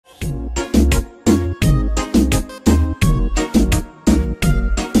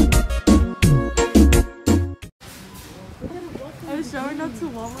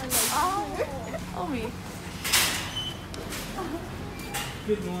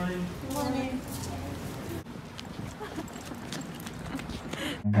Good morning. Good morning.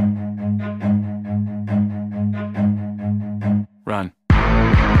 Run.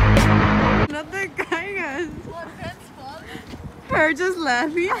 Not that guy, guys. We're just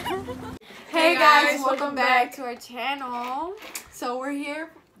laughing. Hey guys, welcome back to our channel. So we're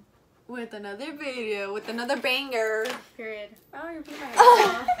here with another video, with another banger. Period. Oh, you're putting my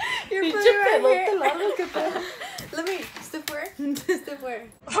hair. You're putting my hair. Look at that. Let me, stiff wear? Stiff wear.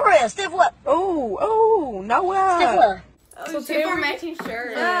 For real, stiff what? Oh, no way. Stiff what? Oh, So today we're matching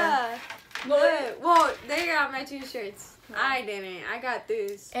shirts. Yeah. Look. Well, they got matching shirts. I didn't. I got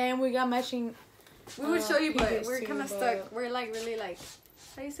this. And we got matching. We would show you, but PJs we're too, kind of but- stuck. We're like really like,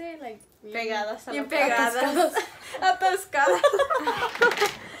 how you say it? Like Pegadas a la bien pegadas.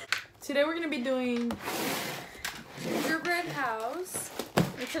 Atascadas. Today we're gonna be doing. Gingerbread house.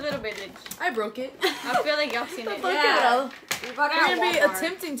 It's a little bit. I broke it. I feel like y'all seen it. Yeah. We bought it We're at gonna be Walmart.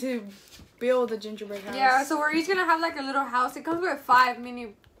 attempting to build a gingerbread house. Yeah, so we're each gonna have like a little house. It comes with 5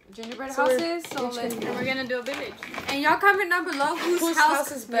 mini gingerbread So we're houses. So each let's, gonna And we're gonna do a village. and y'all comment down below whose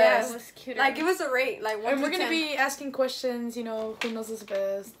house is best. What's cuter? Like give us a rate, like 1 And we're to gonna 10. be asking questions. You know, who knows us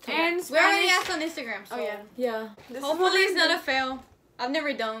best. And we already Spanish. asked on Instagram. So Oh yeah. Yeah. This hopefully is it's not a fail. I've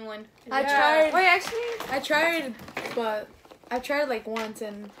never done one. I Yeah. tried. Wait, actually. I tried, but I tried like once,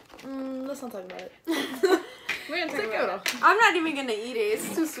 and let's not talk about it. We're gonna talk It's about okay. I'm not even gonna eat it.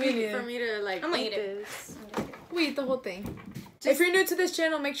 It's too sweet neither. for me to like I'm gonna eat eat it. this. We eat the whole thing. If you're new to this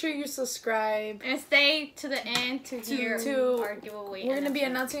channel, make sure you subscribe. And stay to the end to hear to- our giveaway. We're gonna be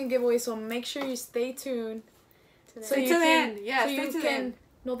announcement. announcing a giveaway, so make sure you stay tuned. To the So Stay you to the can, end. Yeah, so stay you to the can end.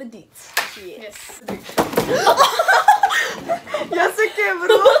 know the deets. Yes. Ya se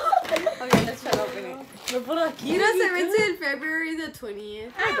quebró. Okay, let's try to open it. Lo por aquí. You know, se vence in February the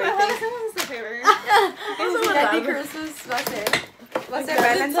 20th. Someone's the favorite. Happy Christmas. Va a ser. Va a ser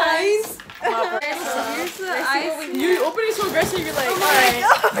Valentine's. Okay, so here's the ice. You open it so aggressive, you're like, Oh alright.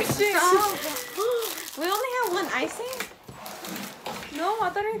 my gosh. We only have one icing. No, I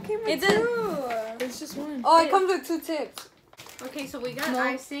thought it came with It did. 2. It's just one. Oh, it comes with 2 tips. Okay, so we got No.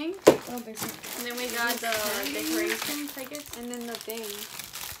 icing, I don't think so. and then we got the decorations, I guess. And then the thing.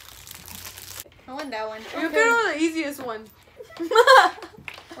 I want that one. You picked the easiest one.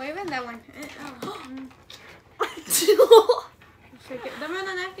 Or even that one. Shake it. Dame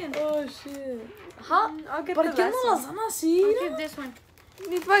una napkin. Oh shit. I'll get ¿Por the qué last no one. las dan así? I'll get this one.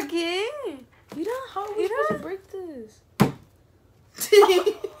 Ni pa' qué. Mira, how are we Mira. supposed to break this?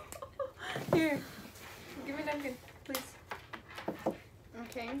 Here. Give me napkin, please.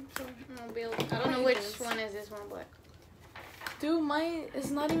 Okay, so I'll build. I don't know which one is this one, but Dude, mine is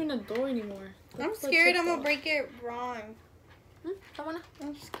not even a door anymore. I'm That's scared like I'm gonna off. break it wrong. Come on.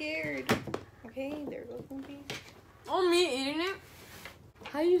 I'm scared. Okay, there goes one piece. Oh, me eating it?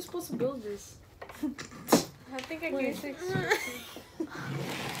 How are you supposed to build this? I think I Wait. can fix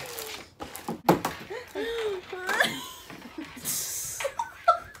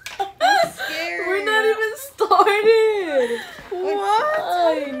I'm scared. We're not even started. What?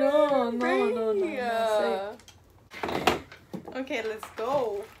 Ay, no. Yeah. Okay, let's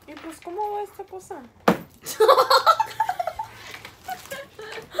go. ¿Y pues cómo va esta cosa?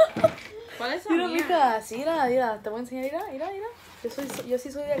 ¿Cuál es la Mira, mía? mija, así, mira, te voy a enseñar, mira. Yo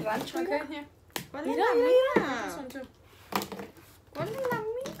sí soy del rancho, Okay, mira. here. ¿Cuál es Mira, la mira, This mía? one too. ¿Cuál es la mía?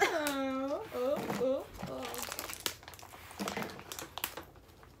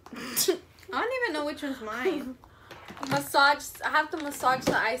 I don't even know which one's mine. Massage. I have to massage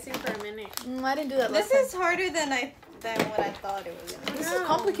the icing for a minute. I didn't do that last This is harder than what I thought it was gonna time. be. This is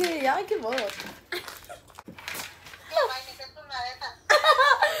complicated. Yeah, I give up.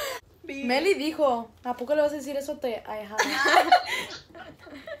 Meli dijo, ¿a poco le vas a decir eso a tu ahijada?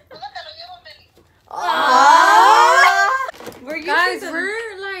 We're using Guys, the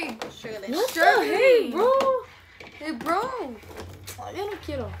we're like sugar. What the struggling. heck, bro? Hey, bro. Yo no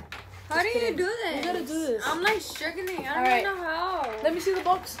quiero. How do you kidding. do this? You gotta do this. I'm like struggling. I don't Alright. even know how. Let me see the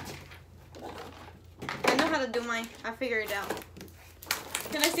box. I know how to do mine. I figured it out.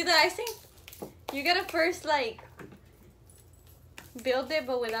 Can I see the icing? You gotta first like build it,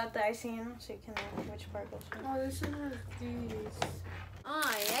 but without the icing, you know, so you can know which part goes. Oh, this one has these.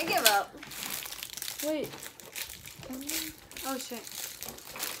 Oh, yeah, I give up. Wait. Oh, shit.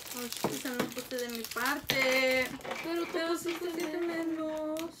 Oh, shit. Se me puse de mi parte. Pero tú pusiste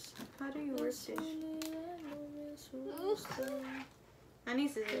menos. How do you work this? I need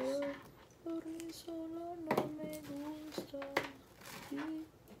scissors.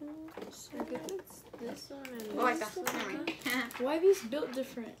 Look at this one and Oh, I this got one. Why are these built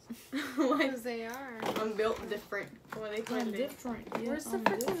different? Because they are. I'm built different. What they I'm different. Yeah, Where's the I'm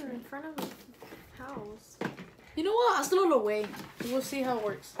freaking different. front of the house? You know what? I'll still away. We'll see how it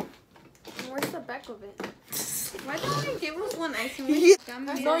works. Where's the back of it? Why don't they give us one icing? Yeah. Gum?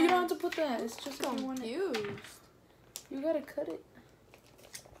 No, you don't have to put that. It's just if you want it. Confused. You gotta cut it.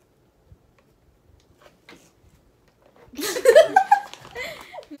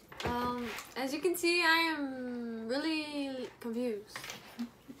 As you can see, I am really confused.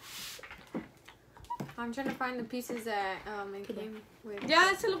 I'm trying to find the pieces that it came with.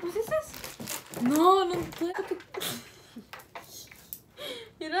 ¿Ya se lo pusiste? No.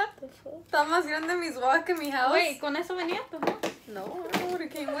 Mira, está más grande mi swag que mi house. Wait, ¿con eso venía? Pues no. No, I don't know what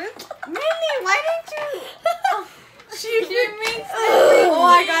it came with. Millie, why didn't you? She mixed it. Oh,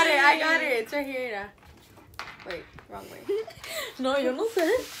 I got it. It's right here. Wait, wrong way. No, yo no sé.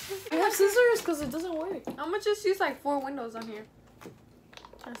 We have scissors because it doesn't work. I'm gonna just use like 4 windows on here.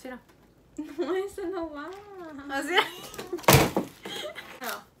 Así era. No, eso no va. Así era.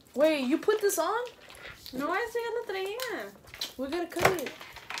 No. Wait, you put this on? No, eso ya lo traía. We gotta cut it.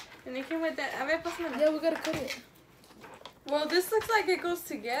 And it came with that. A ver, pásame. Yeah, we gotta cut it. Well, this looks like it goes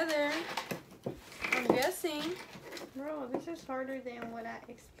together. I'm guessing. Bro, this is harder than what I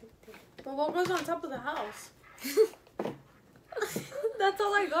expected. But what goes on top of the house? That's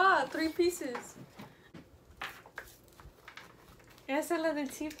all I got. 3 pieces. Esa es la del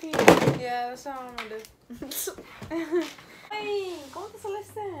chipi. Yeah, that's all I'm gonna do. Ay, ¿cómo te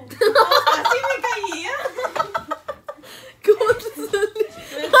saliste? Así me caía. ¿Cómo te saliste?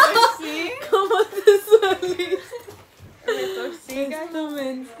 Me torcí. ¿Cómo te saliste? Me torcí, guys. Esta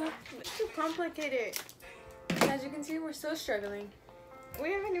mensa. It's too complicated. As you can see, we're still struggling.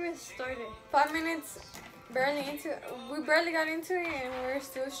 We haven't even started. 5 minutes, barely into it. We barely got into it, and we're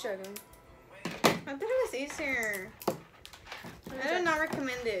still struggling. I thought it was easier. I do not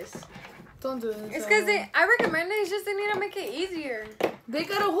recommend this. Don't do this. It's because I recommend it. It's just they need to make it easier, They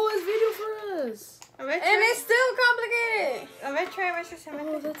got a whole ass video for us. A ver, and try. it's still complicated. A ver, try a ver si se Oh,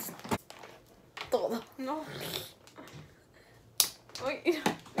 mete. that's todo. No. Uy.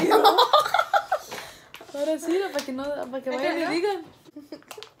 Ahora sí, para que no, para que vayan y digan.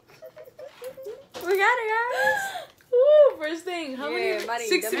 We got it, guys. Woo, first thing. How Yeah, many? buddy,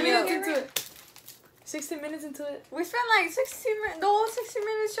 60 double minutes up. into it. 60 minutes into it. We spent like 60 minutes, the whole 60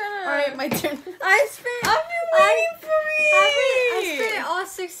 minutes trying to. Alright, my turn. I spent. I've been waiting for me. I spent all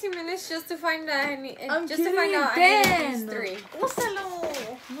 60 minutes just to find out. I'm Just to find kidding, out I Ben. needed these 3. Úsalo.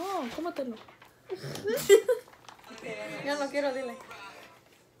 No, cómatelo. Yo no quiero, dile.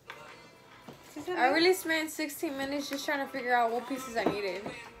 I really spent 16 minutes just trying to figure out what pieces I needed.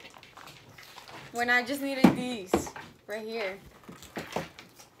 When I just needed these. Right here.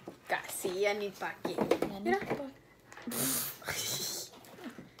 Casi, ya ni pa' qué. Mira.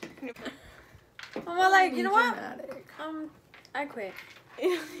 I'm all like, you know what? Dramatic. I quit.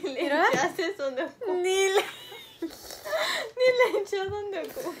 Le echaste donde ocupa. Ni le... Ni le echó donde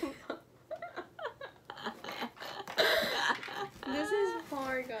ocupa. This is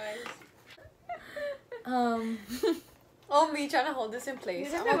hard, guys. Oh, me trying to hold this in place.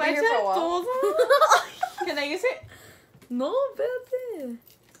 ¿Se I'm me gonna va be a here for a echar while. todo? Can I use it? No, espérate.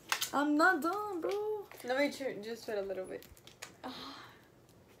 I'm not done, bro. Let me just fit a little bit.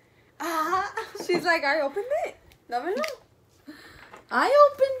 Ah. She's like, I opened it. Dámelo. I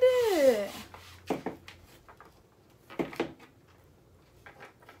opened it.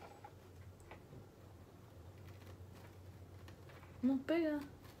 No pega.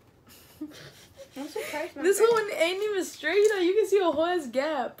 I'm surprised. This one ain't even straight. You can see a whole ass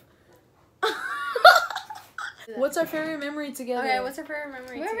gap. What's our favorite memory together? Okay, what's our favorite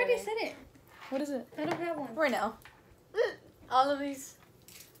memory We already together? said it. What is it? I don't have one. Right now. All of these.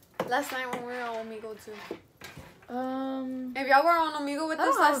 Last night when we were on Omigo too. I If y'all were on Omigo with us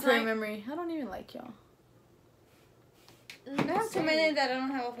don't have a last favorite night. memoy. I don't even like y'all. I have so many that I don't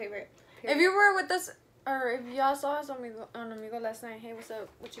have a favorite. If you were with us, or if y'all saw us on Omigo last night, hey, what's up?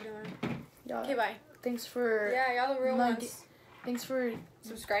 What you doing? Y'all. Okay, bye. Thanks for. Yeah, y'all the real Not ones. Thanks for.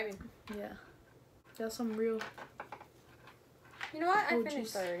 Subscribing. Yeah. Y'all some real. You know what? I Oh,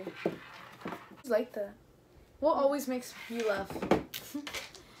 finished jeez. already. Like that. What always makes you laugh?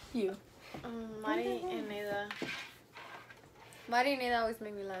 You. Mari and Neda. Mari and Neda always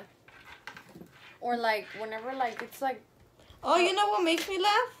make me laugh. Or like whenever like it's like Oh, you know what makes me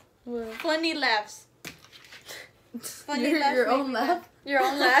laugh? What? Funny laughs. Funny your laughs your make own me laugh? your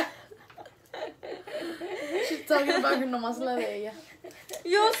own laugh. She's talking about her nomás la de ella.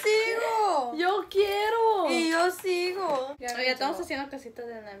 Yo sigo. Yo quiero. Y yo sigo. Oye, estamos haciendo casitas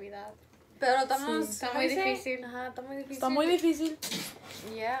de Navidad. Pero estamos... Sí. Está muy difícil. Ajá, está muy difícil. Está muy difícil.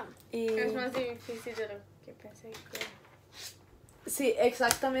 Yeah. Y... Es más difícil de lo que pensé que... Sí,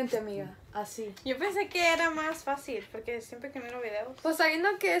 exactamente, amiga. Así. Yo pensé que era más fácil, porque siempre que miro videos... Pues sabiendo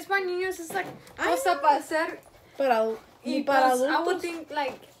que es para niños, es la cosa para hacer... Y para pues, I would adultos. think,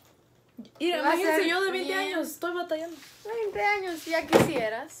 like, Mira, va a imagínense ser yo de 20 bien. años, estoy batallando. 20 años, ya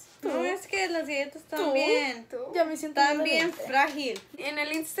quisieras. No, es que las galletas están ¿Tú? bien. Tú. Ya me siento Están bien diferente. frágil. En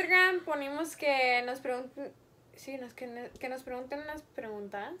el Instagram ponimos que nos pregunten... Sí, que nos pregunten las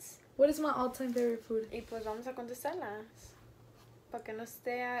preguntas. What is my all-time favorite food? Y pues vamos a contestarlas. Para que no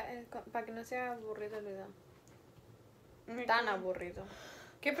sea aburrido el video. Tan aburrido.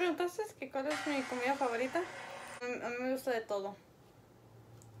 ¿Qué preguntaste? ¿Que ¿Cuál es mi comida favorita? A mí me gusta de todo.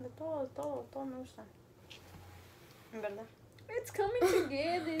 De todo me gusta. En verdad. It's coming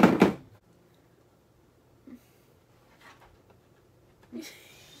together.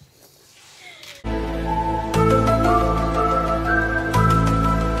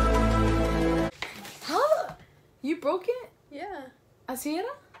 Huh? You broke it? Yeah. ¿Así era?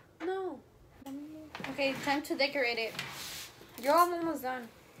 No. Okay, time to decorate it. Yo I'm almost done.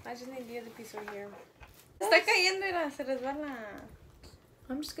 I just need the other piece right here. Está cayendo, era, se resbala.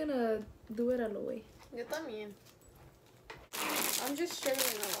 I'm just gonna do it a lo way. Yo también. I'm just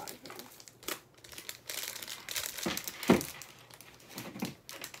struggling a lot here.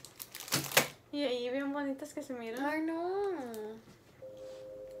 Y ahí bien bonitas que se miran. I know.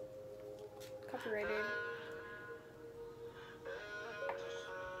 Copyrighted.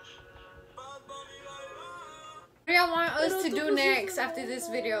 What do y'all want us to do next after this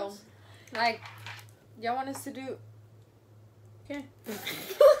video? Like, y'all want us to do... ¿Qué? Put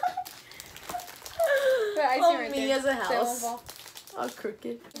icing Oh, right me there. as a So it won't house. fall. All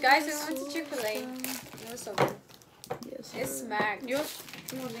crooked. Guys, we went to Chick-fil-A. It was so good. Yes. It smacked. Yo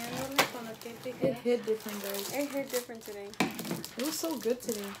mordiéndole con la It tijera. hit different, guys. It hit different today. It was so good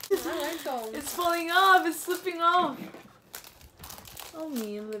today. I like those. It's falling off. It's slipping off. Oh,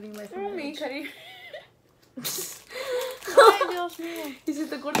 me. I'm living life on Oh, the me, edge. Cuddy. Ay, Dios mío. ¿Y si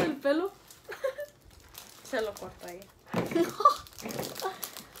te corta el pelo? Se lo corto ahí.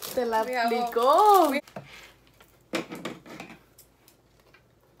 Te la We have aplicó.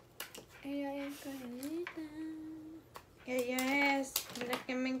 Ella es Carolita. Ella es la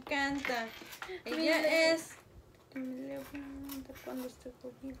que me encanta. Ella es que me levanta cuando estoy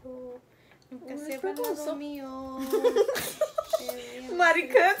conmigo. Nunca se va al lado mío.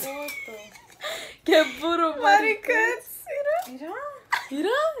 Maricuts. Qué puro Maricuts. Mira. Mira,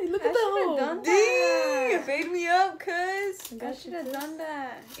 look at I that should have hole. done Dang, that. fade me up, cuz. I should have done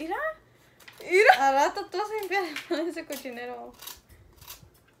that. Mira. Mira. Al rato tú vas a limpiar ese cochinero.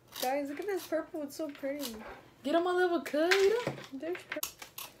 Guys, look at this purple. It's so pretty. Get him a little cut, mira. There's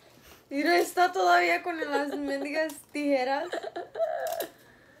Mira, está todavía con las mendigas tijeras.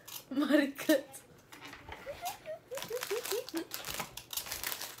 Maricut.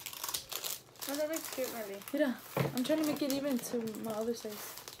 Oh, that looks cute, Melly. Mira, I'm trying to make it even to my other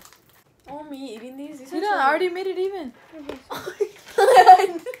size. Oh, me eating these. These Mira, are so I already made it even.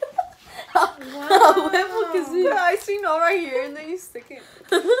 Wow. Huevo que sí. The icing all right here, and then you stick it.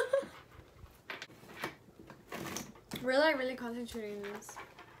 We're like really concentrating on this.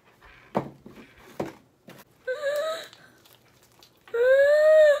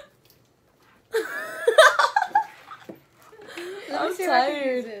 Let me I'm see if I can use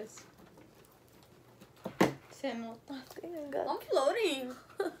tired. this. Se nota. I'm floating.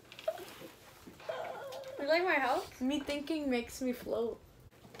 You like my house? Me thinking makes me float.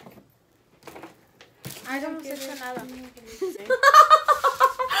 I don't hecho nada.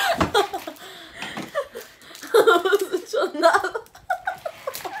 No hemos hecho nada.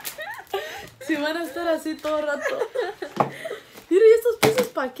 Si van a estar así todo el rato. Mira, ¿y estos pisos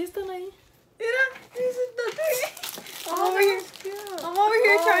para qué están ahí? Mira, this is the thing. I'm over here. I'm over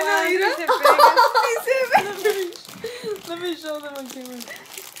here Oh, trying wow, to eat se it. pega. Let me show them on camera.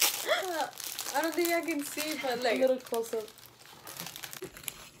 I don't think I can see, but A like. little close up.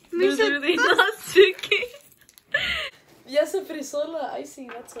 There's literally not sticking. Ya se frizó la icing,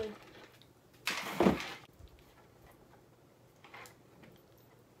 that's why.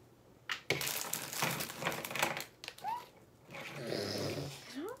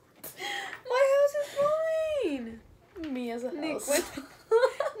 My house is falling. Me as a Ni house.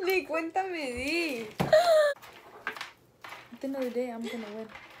 Ni cuenta me di. At the end of the day, I'm gonna win.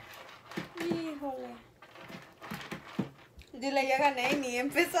 Híjole. Dile, ya gané y ni he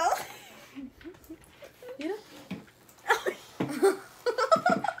empezado. Mira.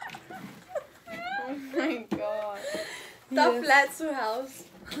 The flat Sue house.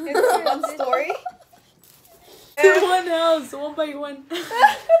 It's one story. One house, one by one.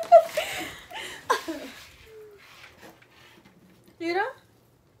 Mira.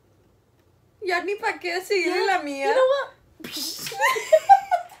 Ya ni pa' qué seguirle la mía. You know what?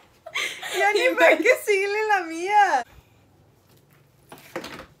 Ya ni pa' qué seguirle la mía.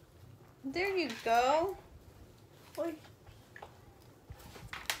 There you go. Like,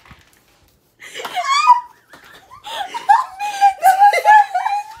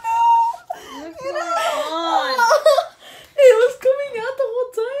 What's going on? it was coming out the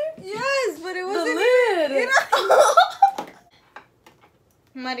whole time. Yes, but it The wasn't lid.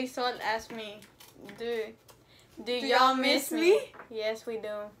 Marisol asked me, do Do y'all miss me? Yes, we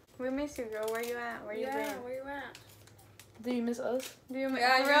do. We miss you, girl. Where you at? Where you Yeah, been? where you at? Do you miss us? Do you,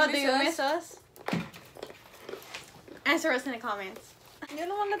 Yeah, for real, you do miss you us? miss us? Answer us in the comments. Yo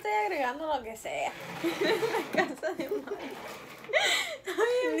no me estoy agregando lo que sea. La casa de Mari.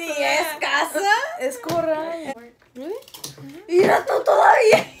 Ni es casa. Es corral. Really? Mira tú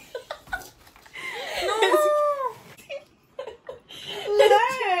todavía. No.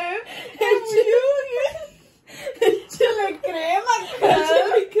 Échale crema,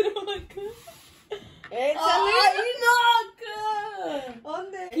 Échale. Ay, no, acá.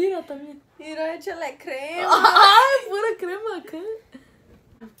 ¿Dónde? Mira también. Mira, échale crema. Ay, pura crema acá.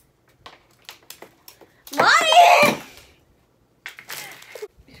 ¡Mari!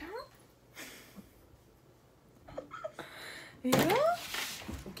 Mira.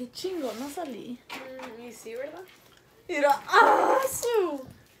 Qué chingo, no salí. Y sí, ¿verdad? Mira, ¡ah, su!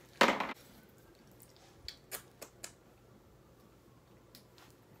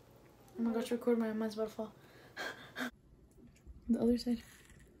 Oh my gosh, record my mind's about to fall. The other side.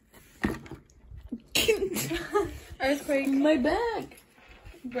 Earthquake. My back.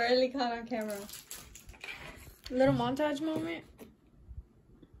 Barely caught on camera. Little montage moment.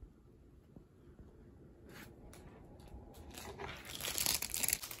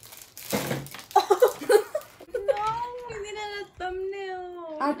 No, we needed a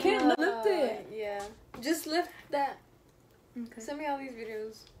thumbnail. I can't lift it. Yeah. Just lift that. Okay. Send me all these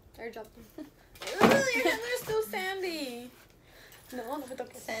videos. Or drop them. Your hands are still sandy. No, no me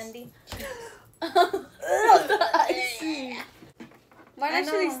toques. Sandy. Mine I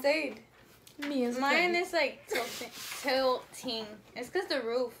actually know. stayed. Me as Mine is like tilting. It's because the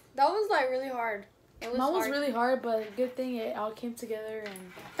roof. That was like really hard. It was Mine was hard. really hard, but good thing it all came together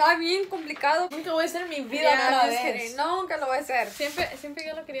and. Está bien complicado. Nunca voy a hacer mi vida Yeah, otra I'm just vez. kidding. No, nunca lo voy a hacer. Siempre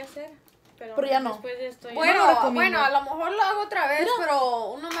yo lo quería hacer. Pero ya no. Después de esto ya Bueno, no lo recomiendo. bueno, a lo mejor lo hago otra vez, Mira.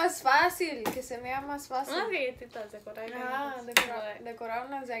 pero uno más fácil, que se vea más fácil. Unas galletitas, decorar Ah, galletitas. decorar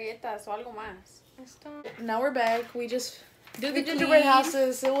unas galletas o algo más. Esto. Now we're back. We just did the We gingerbread cleaned.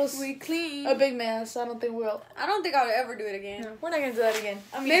 houses. It was We clean. a big mess. I don't think we'll. I don't think I would ever do it again. We're not gonna do that again.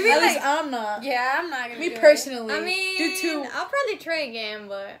 I mean, Maybe at like- least I'm not. Yeah, I'm not gonna Me do personally. I mean, due to I'll probably try again,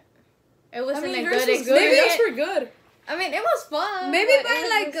 but it wasn't I mean, a yours good was good. experience. Yours were good. I mean, it was fun. it. Maybe but buy it was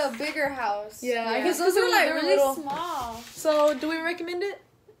like just- a bigger house. Yeah, I guess because those they're are like they're really little. small. So, do we recommend it?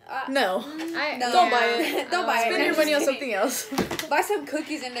 No. No. Don't buy it. Don't buy it. Spend your money on something else. Buy some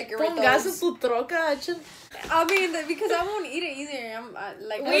cookies and decorate Pon gas en those. tu troca. I mean, because I won't eat it either. I'm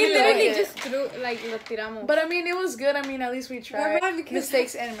like We I really literally like it. just threw, like, lo tiramos. But I mean, it was good. I mean, at least we tried. We're mad because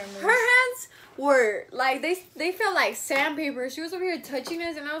Mistakes and memories. her hands were like they felt like sandpaper. She was over here touching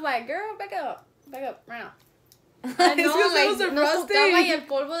us, and I was like, "Girl, back up right now." I It's know, 'cause it like, was a nos frosting. tocaba y el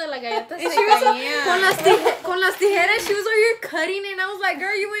polvo de la galleta se And she was caía. con las tijeras, she was over here cutting, and I was like,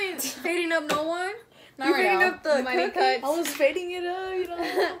 "Girl, you ain't fading up no one. Not You right fading now. up the Money cookie." cuts. I was fading it up, you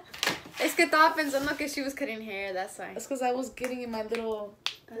know. Es que estaba pensando que she was cutting hair. That's why. That's because I was getting in my little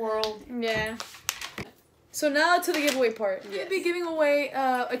world. Yeah. So now to the giveaway part. Yes. We'll be giving away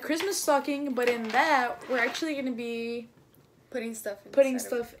a Christmas stocking, but in that we're actually gonna be Putting stuff. putting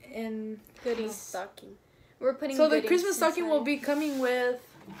inside of stuff in Goodies. stocking. We're putting So the goodies Christmas stocking inside. will be coming with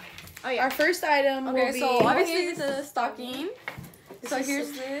Oh, yeah. our first item Okay, will be so obviously it's a stocking. So is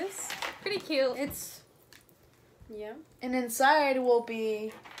here's this. Pretty cute. It's yeah. and inside will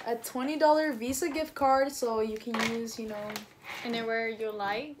be a $20 Visa gift card, so you can use, you know, Anywhere you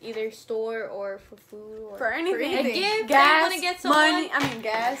like, either store or for food or For anything. a gift. Gas, you want to get someone. money. I mean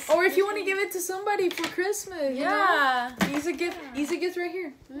gas. or if you want to give it to somebody for Christmas, you know? Yeah. Easy gift right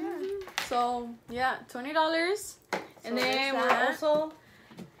here. So yeah, $20. And So then there's we're that. also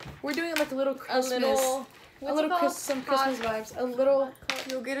We're doing like a little a Christmas, little. a little some Christmas vibes, a little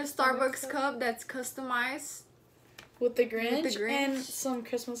You'll get a Starbucks cup that's customized. with the Grinch, Grinch. and some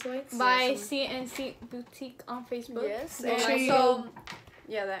Christmas lights. By Yes. CNC Boutique on Facebook. Yes. Make And sure you so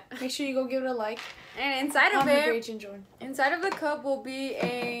Yeah, that. Make sure you go give it a like. And inside of On the it, page and join. inside of the cup will be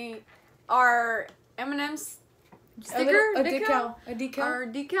our M&M's sticker, A decal. A decal. Our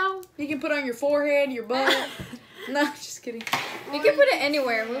decal. You can put on your forehead, your butt. No, just kidding. You can put it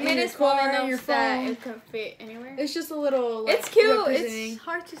anywhere. We made your it small car, enough your that phone. it could fit anywhere. It's just a little. Like, It's cute. representing. It's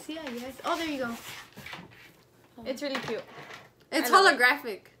hard to see, I guess. Oh, there you go. It's really cute. It's I love it.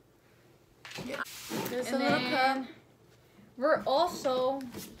 holographic. Yeah. There's a And little cup. then we're also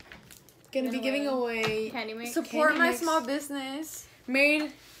Gonna be giving away candy mix Support candy my mix. small business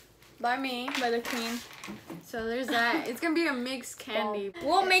made. by me. by the queen. So there's that. It's gonna be a mixed candy.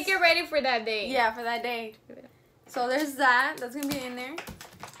 We'll make it ready for that day. Yeah, for that day. So there's that. That's gonna be in there.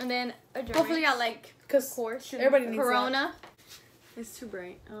 And then a drink. Hopefully I like. Cause Of course. everybody needs Corona. It's too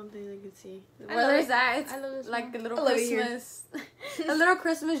bright. I don't think they can see. I Well, love there's it. that. It's I love this like a little I love it here. Christmas. A little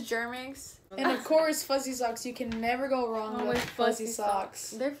Christmas germix. that. And of course, fuzzy socks. You can never go wrong Oh, with with fuzzy fuzzy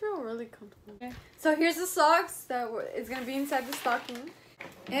socks. They feel really comfortable. Yeah. So here's the socks that it's gonna be inside the stocking.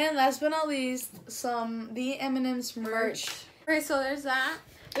 And last but not least, the M&M's merch. Okay, so there's that.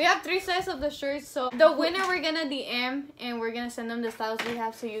 We have 3 sets of the shirts, so the winner we're gonna DM and we're gonna send them the styles we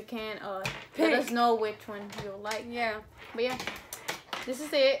have so you can let Pick. us know which one you'll like. Yeah. But yeah, this is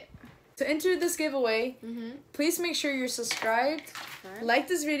it. To enter this giveaway, Mhm. please make sure you're subscribed, Alright. like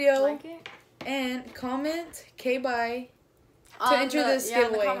this video, Like it. and comment K-bye On enter this in the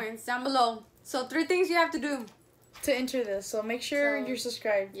giveaway. comments down below. So 3 things you have to do. to enter this. So make sure So- you're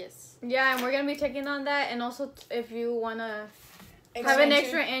subscribed. Yes. Yeah, and we're gonna be checking on that, and also if you wanna have an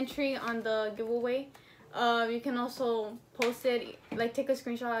extra entry on the giveaway, you can also post it, like take a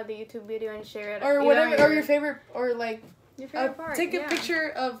screenshot of the YouTube video and share it, Or either whatever, on or your favorite, or like your favorite part. take a yeah. picture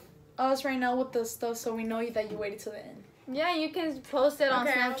of us right now with the stuff so we know that you waited till the end. Yeah, you can post it on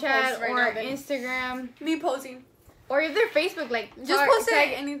Okay, I'll Snapchat post right or now then. Instagram Me posing. or either Facebook. Like Just post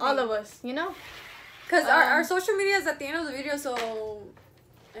it, anything. all of us. You know. Because our social media is at the end of the video, so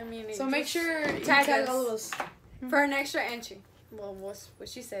I mean. So make just sure you tag tag us. all of us. for an extra entry. Well, what's what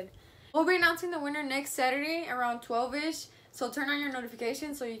she said. We'll be announcing the winner next Saturday around 12ish. So turn on your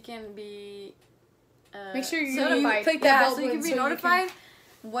notifications so you can be. Make sure you notified. click that Yeah, bell so you button can be notified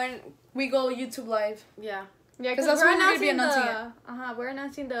when. we go YouTube live. Yeah. Yeah, 'Cause because that's we're when we're gonna be announcing announcing we're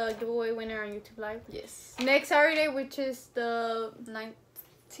announcing the giveaway winner on YouTube Live Yes. next Saturday, which is the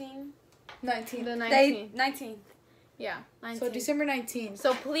 19. 19th. the 19th. Day 19. Yeah. 19. So December 19th.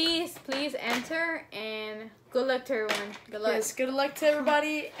 So please enter and good luck to everyone. Good luck. Yes, good luck to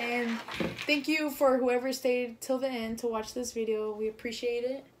everybody, and thank you for whoever stayed till the end to watch this video. We appreciate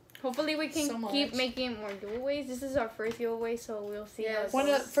it. Hopefully we can So keep much. making more giveaways. This is our first giveaway, so we'll see how it Yes. One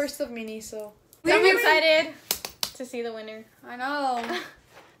goes. of the first of many, so I'm excited to see the winner. I know. I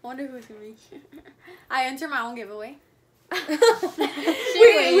wonder who's gonna be. I enter my own giveaway. we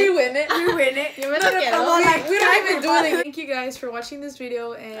win it. We win it. You better get I'm up. all like, We don't even do anything. Thank you guys for watching this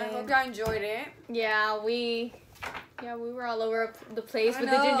video, I hope and y'all enjoyed it. Yeah, we were all over the place I with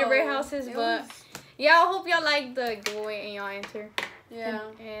the know. gingerbread houses, It but was- yeah, I hope y'all like the giveaway and y'all enter. Yeah.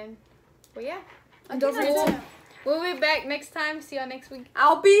 But yeah, I don't think that's forget it. we'll be back next time. See y'all next week.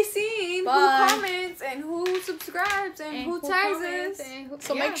 I'll be seeing Bye. who comments and who subscribes and, who tags comments us. and who-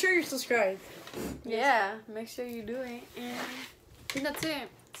 so yeah. make sure you're subscribed. Yeah, make sure you do it. And I think that's it.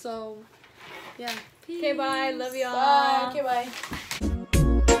 So, yeah. Okay, bye. Love y'all. Bye. Okay, bye.